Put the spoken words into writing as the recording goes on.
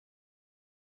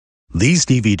These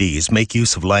DVDs make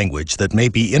use of language that may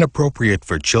be inappropriate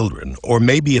for children or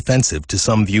may be offensive to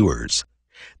some viewers.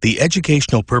 The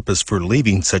educational purpose for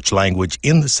leaving such language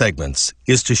in the segments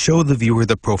is to show the viewer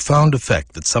the profound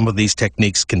effect that some of these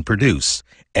techniques can produce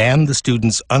and the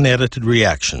student's unedited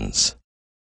reactions.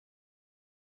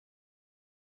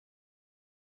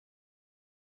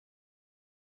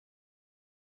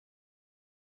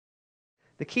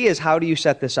 The key is, how do you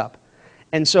set this up?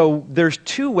 And so there's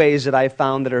two ways that I've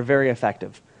found that are very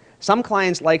effective. Some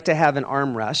clients like to have an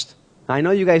armrest. I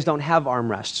know you guys don't have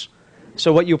armrests.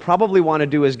 So what you probably want to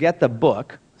do is get the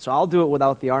book. So I'll do it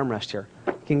without the armrest here.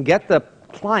 You can get the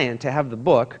client to have the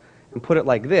book and put it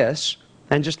like this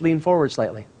and just lean forward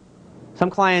slightly. Some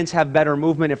clients have better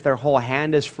movement if their whole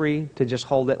hand is free to just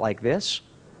hold it like this.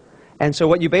 And so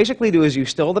what you basically do is you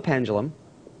still the pendulum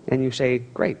and you say,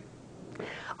 great.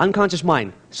 Unconscious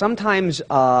mind. Sometimes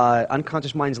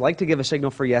unconscious minds like to give a signal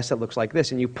for yes that looks like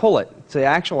this, and you pull it. So the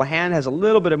actual hand has a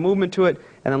little bit of movement to it,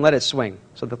 and then let it swing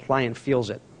so the client feels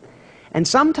it. And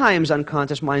sometimes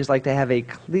unconscious minds like to have a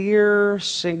clear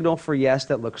signal for yes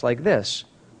that looks like this,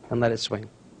 and let it swing.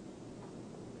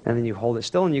 And then you hold it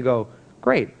still and you go,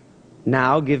 great,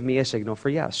 now give me a signal for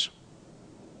yes.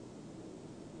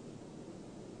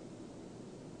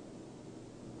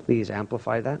 Please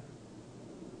amplify that.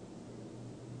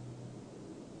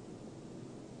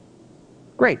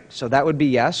 Great, so that would be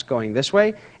yes, going this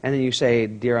way, and then you say,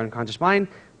 dear unconscious mind,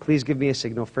 please give me a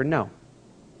signal for no.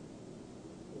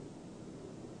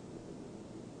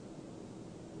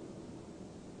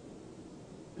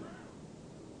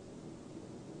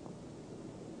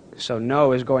 So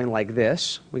no is going like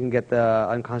this. We can get the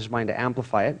unconscious mind to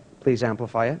amplify it. Please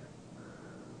amplify it.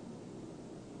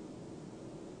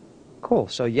 Cool,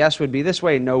 so yes would be this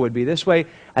way, no would be this way,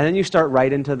 and then you start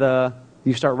right into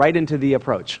the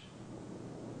approach.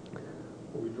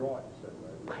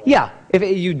 Yeah, if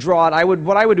you draw it,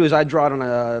 what I would do is I'd draw it on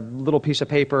a little piece of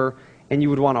paper, and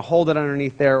you would want to hold it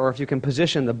underneath there, or if you can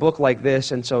position the book like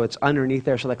this, and so it's underneath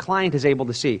there, so the client is able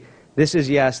to see, this is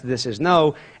yes, this is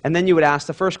no, and then you would ask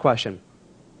the first question,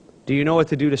 do you know what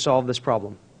to do to solve this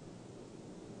problem?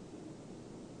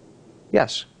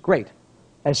 Yes, great.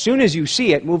 As soon as you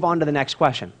see it, move on to the next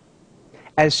question.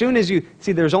 As soon as you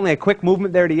see there's only a quick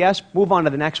movement there to yes, move on to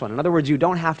the next one. In other words, you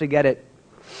don't have to get it.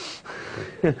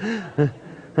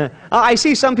 I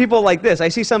see some people like this. I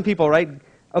see some people, right?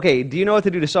 Okay, do you know what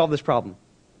to do to solve this problem?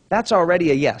 That's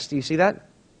already a yes. Do you see that?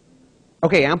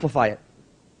 Okay, amplify it.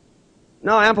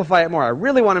 No, amplify it more. I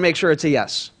really want to make sure it's a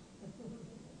yes.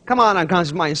 Come on,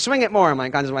 unconscious mind, swing it more. My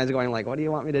unconscious mind is going like, what do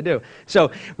you want me to do?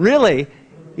 So really,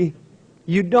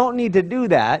 you don't need to do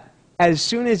that. As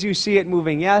soon as you see it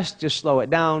moving yes, just slow it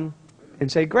down and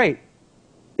say, great.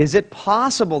 Is it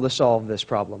possible to solve this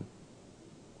problem?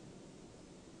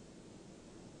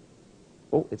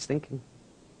 Oh, it's thinking.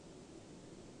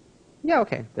 Yeah,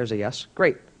 okay, there's a yes.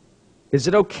 Great. Is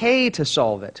it okay to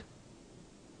solve it?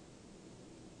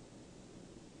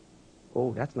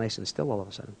 Oh, that's nice and still all of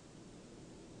a sudden.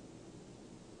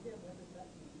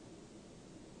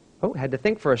 Oh, had to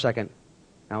think for a second.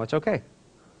 Now it's okay.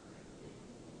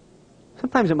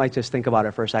 Sometimes it might just think about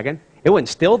it for a second. It went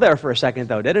still there for a second,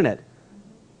 though, didn't it?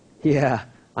 Yeah.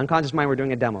 Unconscious mind, we're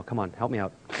doing a demo. Come on, help me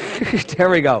out. There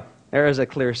we go. There is a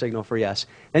clear signal for yes.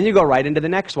 Then you go right into the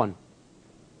next one.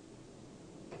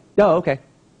 Oh, okay.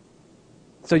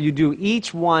 So you do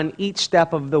each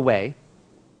step of the way.